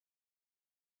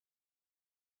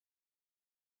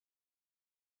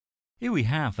Here we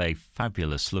have a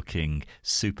fabulous looking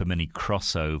Super Mini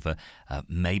crossover,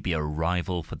 maybe a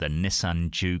rival for the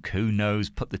Nissan Juke, who knows,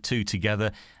 put the two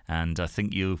together and I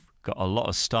think you've got a lot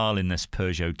of style in this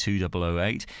Peugeot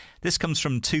 2008. This comes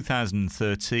from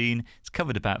 2013, it's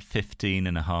covered about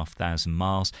 15,500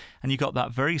 miles and you got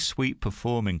that very sweet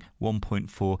performing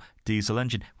 1.4 diesel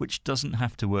engine which doesn't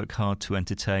have to work hard to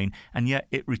entertain and yet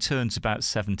it returns about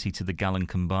 70 to the gallon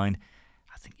combined.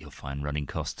 I think you'll find running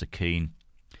costs are keen.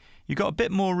 You've got a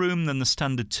bit more room than the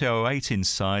standard 208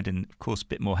 inside and of course a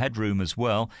bit more headroom as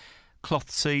well. Cloth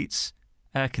seats,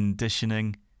 air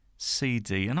conditioning,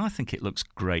 CD, and I think it looks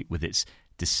great with its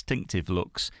distinctive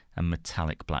looks and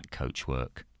metallic black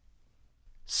coachwork.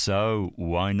 So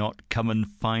why not come and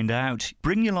find out?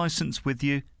 Bring your licence with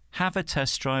you, have a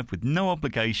test drive with no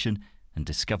obligation and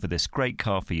discover this great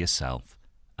car for yourself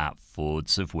at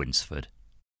Fords of Winsford.